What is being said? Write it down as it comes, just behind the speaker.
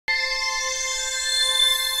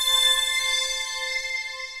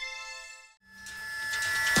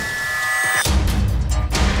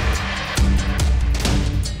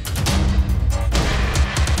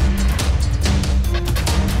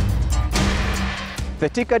The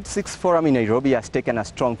TICAD VI Forum in Nairobi has taken a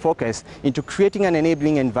strong focus into creating an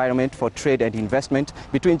enabling environment for trade and investment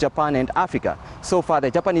between Japan and Africa. So far, the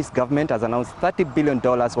Japanese government has announced $30 billion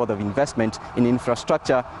worth of investment in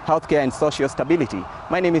infrastructure, healthcare and social stability.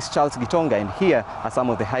 My name is Charles Gitonga, and here are some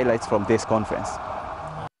of the highlights from this conference.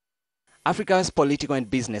 Africa's political and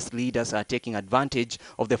business leaders are taking advantage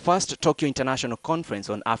of the first Tokyo International Conference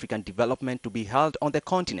on African Development to be held on the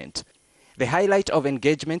continent. The highlight of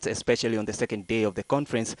engagements, especially on the second day of the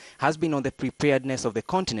conference, has been on the preparedness of the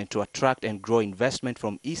continent to attract and grow investment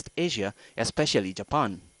from East Asia, especially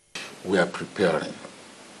Japan. We are preparing,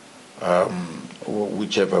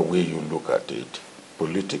 whichever way you look at it.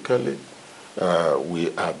 Politically,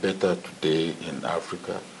 we are better today in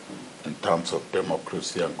Africa in terms of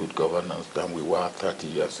democracy and good governance than we were 30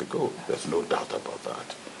 years ago. There's no doubt about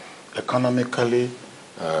that. Economically,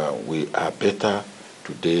 we are better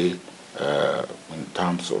today in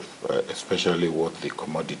terms of especially what the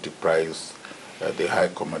commodity price, the high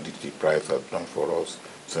commodity price has done for us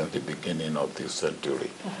since the beginning of this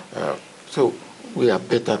century. So we are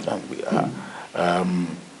better than we are.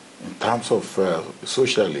 In terms of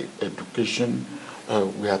socially, education,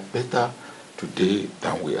 we are better today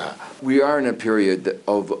than we are. We are in a period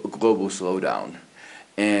of global slowdown,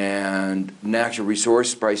 and natural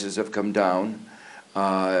resource prices have come down,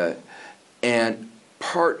 and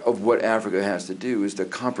part of what Africa has to do is the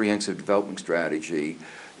comprehensive development strategy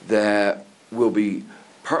that will be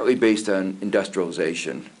partly based on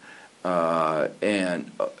industrialization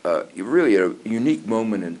and really a unique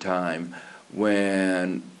moment in time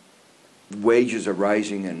when wages are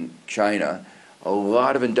rising in China. A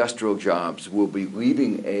lot of industrial jobs will be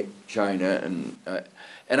leaving China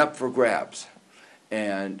and up for grabs.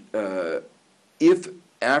 And if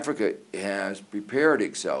Africa has prepared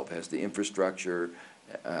itself, has the infrastructure,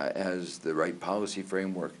 has the right policy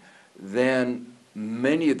framework, then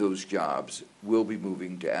many of those jobs will be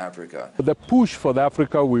moving to Africa. The push for the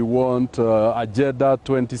Africa we want, Agenda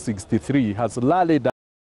 2063, has rallied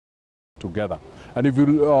together. And if you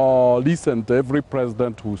listen to every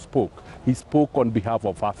president who spoke, he spoke on behalf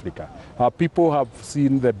of Africa. People have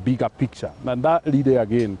seen the bigger picture. And that leader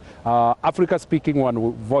again, Africa speaking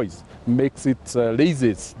one voice makes it,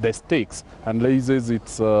 raises the stakes and raises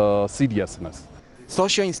its seriousness.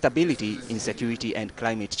 Social instability, insecurity and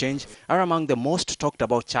climate change are among the most talked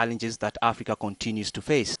about challenges that Africa continues to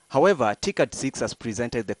face. However, TICAD VI has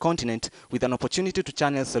presented the continent with an opportunity to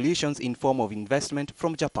channel solutions in form of investment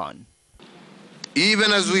from Japan.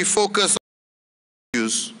 Even as we focus on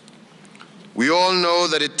issues, we all know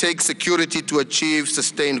that it takes security to achieve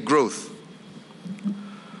sustained growth.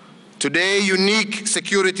 Today, unique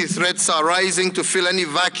security threats are rising to fill any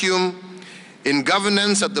vacuum in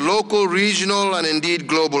governance at the local, regional, and indeed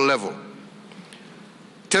global level.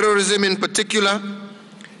 Terrorism in particular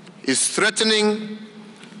is threatening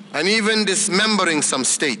and even dismembering some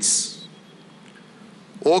states.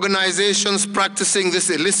 Organizations practicing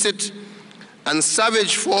this illicit and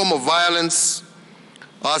savage form of violence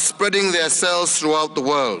are spreading their cells throughout the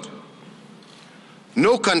world.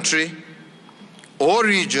 No country or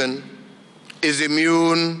region is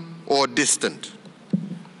immune or distant.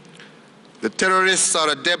 The terrorists are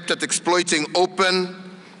adept at exploiting open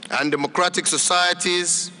and democratic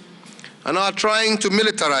societies and are trying to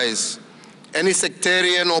militarize any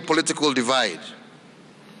sectarian or political divide.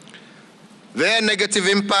 Their negative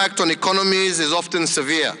impact on economies is often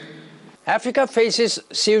severe. Africa faces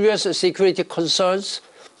serious security concerns,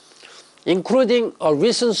 including a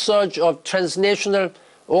recent surge of transnational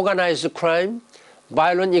organized crime,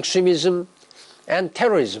 violent extremism, and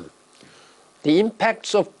terrorism. The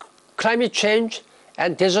impacts of climate change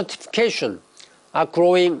and desertification are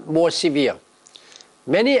growing more severe.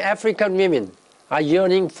 Many African women are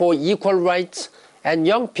yearning for equal rights and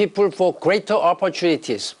young people for greater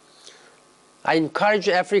opportunities. I encourage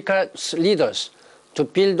Africa's leaders to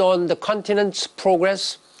build on the continent's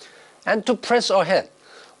progress and to press ahead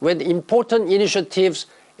with important initiatives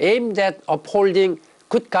aimed at upholding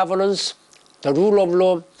good governance, the rule of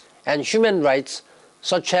law, and human rights,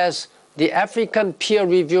 such as the African Peer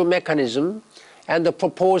Review Mechanism and the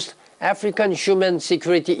proposed African Human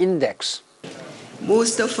Security Index.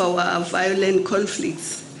 Most of our violent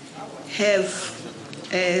conflicts have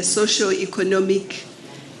socio-economic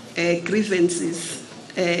grievances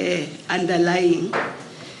underlying,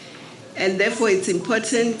 and therefore it's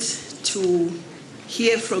important to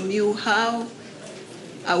hear from you how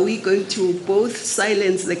are we going to both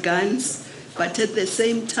silence the guns, but at the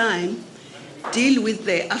same time deal with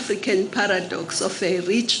the African paradox of a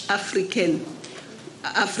rich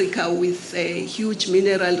Africa with huge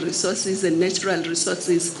mineral resources and natural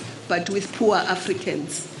resources but with poor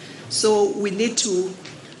Africans. So we need to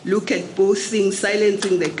look at both things,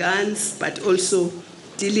 silencing the guns, but also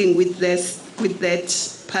dealing with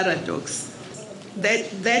that paradox.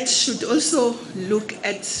 That should also look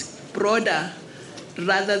at broader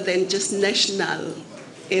rather than just national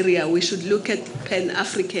area. We should look at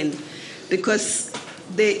Pan-African, because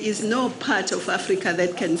there is no part of Africa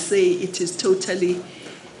that can say it is totally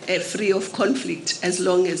free of conflict, as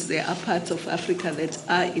long as there are parts of Africa that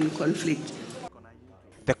are in conflict.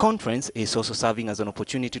 The conference is also serving as an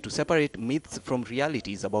opportunity to separate myths from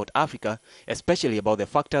realities about Africa, especially about the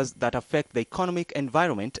factors that affect the economic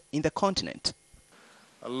environment in the continent.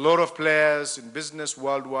 A lot of players in business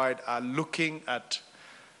worldwide are looking at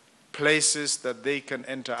places that they can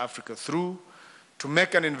enter Africa through to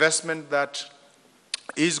make an investment that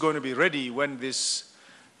is going to be ready when this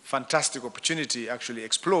fantastic opportunity actually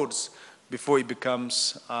explodes before it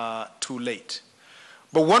becomes too late.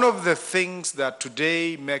 But one of the things that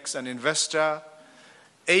today makes an investor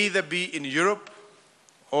either be in Europe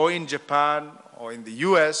or in Japan or in the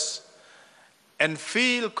US and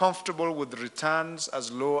feel comfortable with returns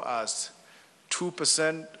as low as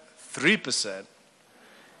 2%, 3%,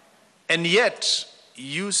 and yet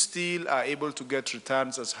you still are able to get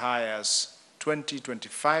returns as high as 20,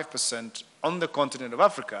 25% on the continent of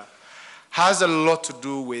Africa, has a lot to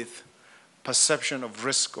do with perception of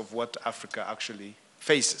risk of what Africa actually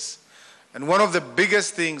faces. And one of the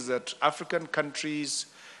biggest things that African countries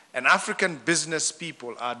and African business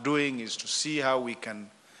people are doing is to see how we can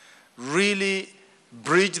really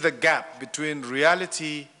bridge the gap between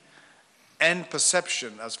reality and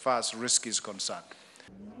perception as far as risk is concerned.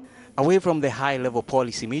 Away from the high-level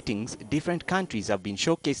policy meetings, different countries have been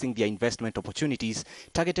showcasing their investment opportunities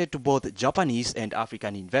targeted to both Japanese and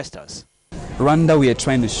African investors. Rwanda, we are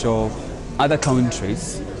trying to show other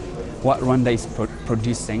countries what Rwanda is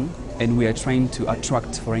producing, and we are trying to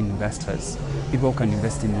attract foreign investors. People can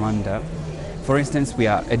invest in Rwanda. For instance, we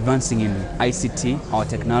are advancing in ICT, our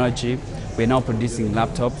technology. We are now producing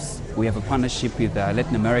laptops. We have a partnership with a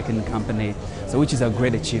Latin American company, so which is a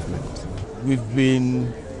great achievement. We've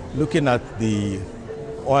been looking at the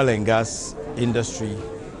oil and gas industry,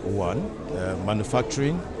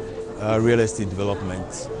 manufacturing, real estate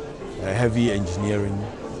development, heavy engineering,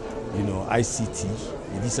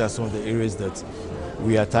 ICT. These are some of the areas that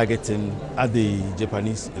we are targeting at the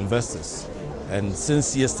Japanese investors. And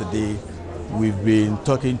since yesterday, we've been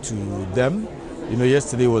talking to them.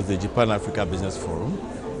 Yesterday was the Japan-Africa Business Forum.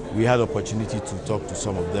 We had opportunity to talk to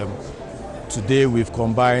some of them. Today, we've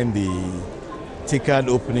combined the TICAD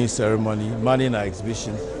opening ceremony, manning our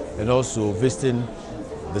exhibition, and also visiting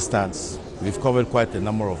the stands. We've covered quite a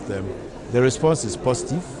number of them. The response is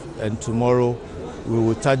positive, and tomorrow we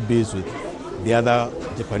will touch base with the other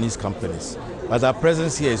Japanese companies. But our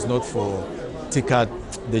presence here is not for TICAD,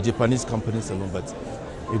 the Japanese companies alone, but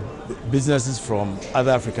businesses from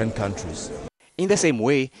other African countries. In the same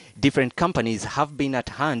way, different companies have been at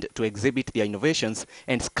hand to exhibit their innovations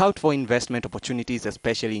and scout for investment opportunities,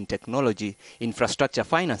 especially in technology, infrastructure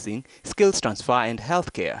financing, skills transfer, and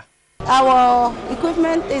healthcare. Our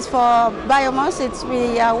equipment is for biomass.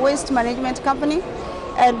 We are a waste management company,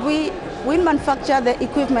 and we manufacture the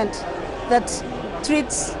equipment that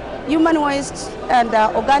treats human waste and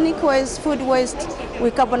organic waste, food waste. We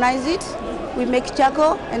carbonize it. We make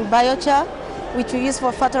charcoal and biochar, which we use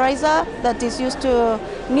for fertilizer that is used to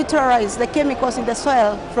neutralize the chemicals in the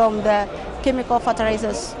soil from the chemical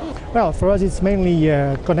fertilizers. Well, for us it's mainly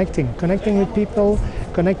connecting with people,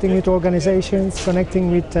 connecting with organizations,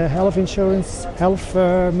 connecting with health insurance, health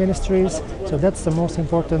ministries. So that's the most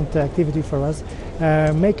important activity for us,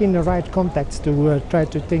 making the right contacts to try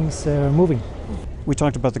to things moving. We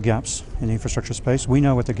talked about the gaps in the infrastructure space. We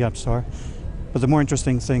know what the gaps are, but the more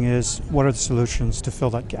interesting thing is what are the solutions to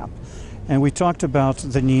fill that gap? And we talked about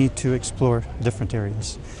the need to explore different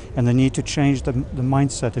areas and the need to change the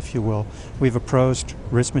mindset, if you will. We've approached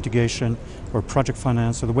risk mitigation or project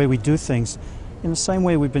finance or the way we do things in the same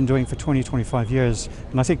way we've been doing for 20, 25 years.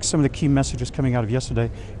 And I think some of the key messages coming out of yesterday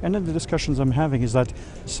and in the discussions I'm having is that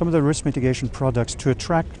some of the risk mitigation products to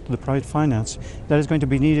attract the private finance that is going to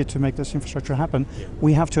be needed to make this infrastructure happen,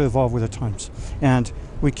 we have to evolve with the times. And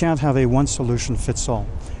we can't have a one solution fits all.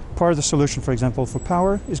 Part of the solution, for example, for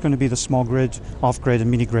power is going to be the small grid, off-grid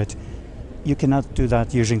and mini-grid. You cannot do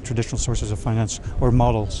that using traditional sources of finance or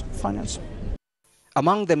models of finance.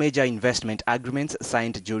 Among the major investment agreements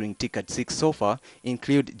signed during TICAD VI so far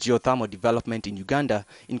include geothermal development in Uganda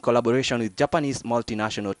in collaboration with Japanese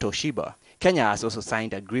multinational Toshiba. Kenya has also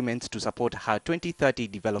signed agreements to support her 2030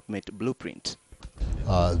 development blueprint.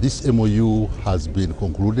 This MOU has been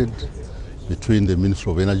concluded between the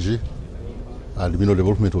Ministry of Energy and Mineral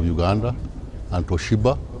Development of Uganda and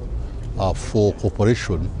Toshiba for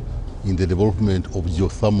cooperation in the development of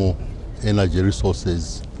geothermal energy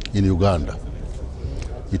resources in Uganda.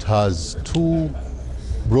 It has two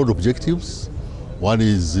broad objectives. One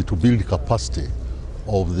is to build capacity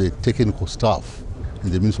of the technical staff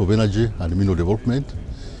in the Ministry of Energy and Mineral Development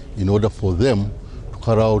in order for them to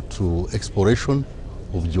carry out exploration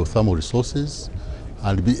of geothermal resources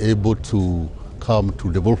and be able to come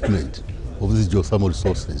to development of these geothermal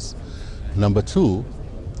resources. Number two,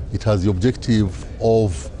 it has the objective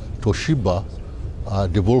of Toshiba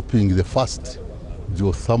developing the first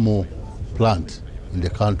geothermal plant in the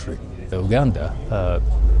country. Uganda,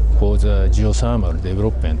 for the geothermal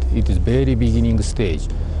development, it is very beginning stage.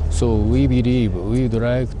 So we believe we would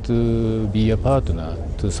like to be a partner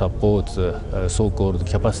to support the so-called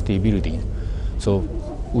capacity building. So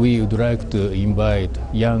we would like to invite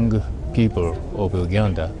young people of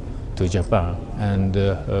Uganda to Japan and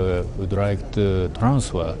would like to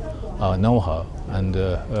transfer our know-how and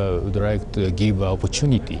would like to give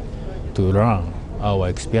opportunity to learn our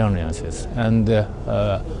experiences. And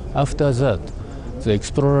after that, the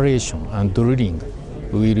exploration and drilling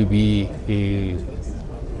will be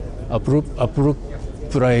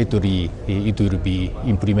appropriately it will be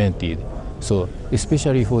implemented. So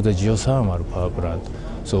especially for the geothermal power plant,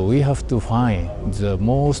 so we have to find the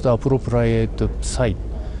most appropriate site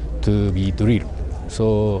to be drilled.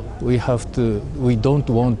 So we don't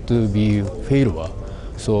want to be failure.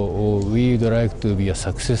 So we would like to be a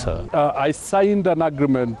successor. I signed an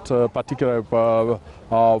agreement particularly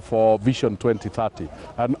for Vision 2030,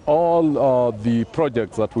 and all the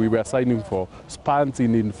projects that we were signing for spans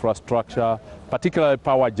in infrastructure, particularly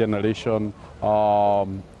power generation,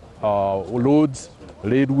 roads,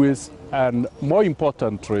 railways, and more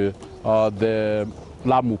importantly, the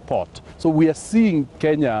Lamu port. So we are seeing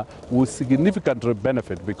Kenya will significantly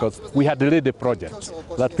benefit because we had ready projects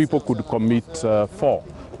that people could commit for.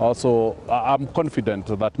 Also, I'm confident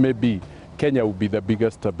that maybe Kenya will be the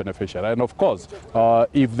biggest beneficiary. And of course,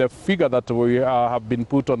 if the figure that we have been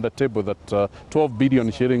put on the table, that 12 billion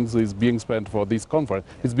shillings is being spent for this conference,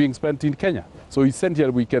 is being spent in Kenya. So essentially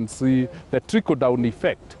we can see the trickle-down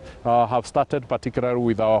effect have started, particularly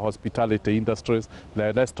with our hospitality industries.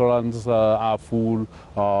 The restaurants are full,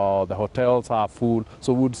 the hotels are full.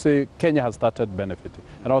 So we would say Kenya has started benefiting.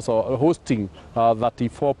 And also hosting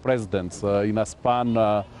 34 presidents in a span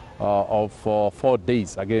of 4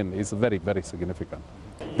 days, again, is very, very significant.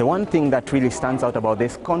 The one thing that really stands out about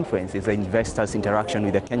this conference is the investors' interaction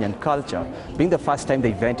with the Kenyan culture. Being the first time the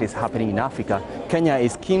event is happening in Africa, Kenya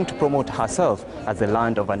is keen to promote herself as the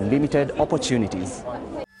land of unlimited opportunities.